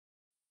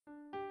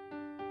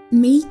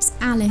Meet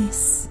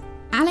Alice.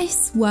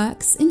 Alice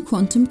works in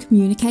quantum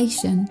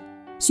communication.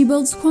 She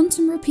builds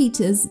quantum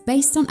repeaters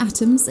based on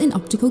atoms in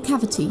optical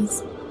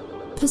cavities.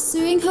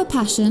 Pursuing her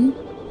passion,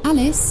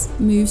 Alice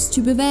moves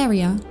to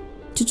Bavaria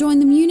to join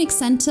the Munich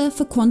Center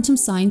for Quantum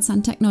Science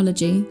and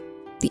Technology,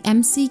 the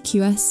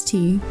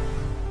MCQST.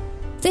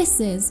 This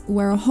is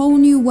where a whole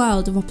new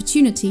world of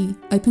opportunity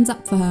opens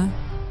up for her.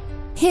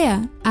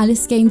 Here,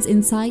 Alice gains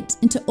insight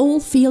into all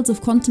fields of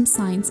quantum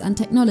science and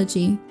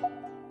technology.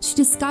 She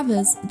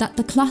discovers that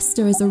the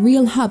cluster is a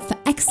real hub for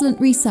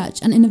excellent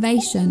research and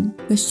innovation,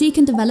 where she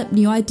can develop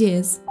new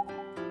ideas.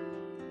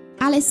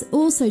 Alice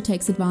also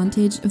takes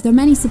advantage of the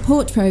many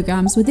support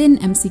programs within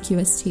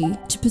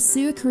MCQST to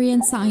pursue a career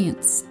in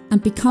science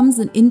and becomes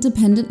an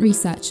independent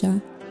researcher.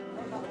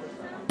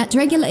 At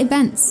regular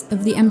events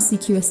of the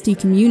MCQST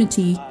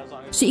community,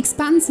 she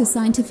expands her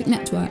scientific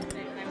network.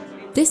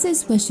 This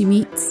is where she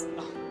meets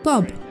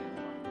Bob.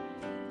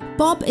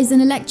 Bob is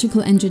an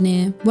electrical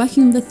engineer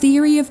working on the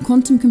theory of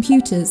quantum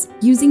computers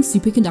using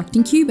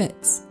superconducting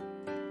qubits.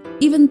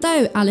 Even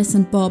though Alice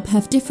and Bob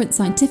have different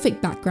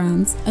scientific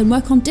backgrounds and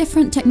work on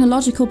different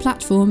technological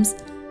platforms,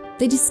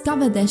 they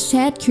discover their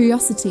shared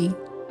curiosity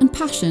and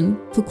passion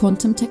for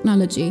quantum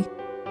technology.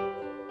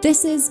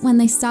 This is when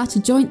they start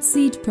a joint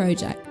seed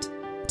project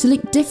to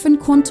link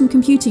different quantum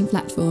computing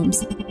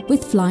platforms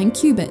with flying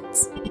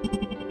qubits.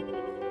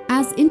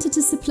 As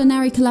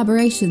interdisciplinary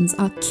collaborations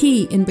are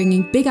key in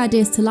bringing big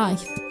ideas to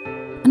life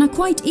and are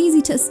quite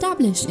easy to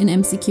establish in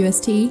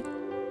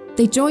MCQST,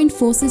 they join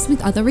forces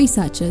with other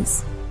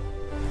researchers.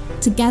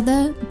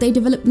 Together, they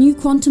develop new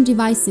quantum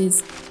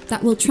devices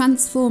that will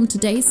transform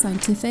today's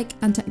scientific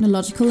and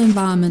technological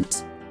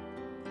environment.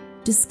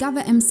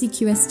 Discover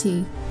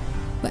MCQST,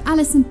 where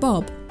Alice and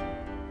Bob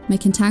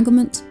make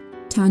entanglement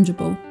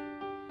tangible.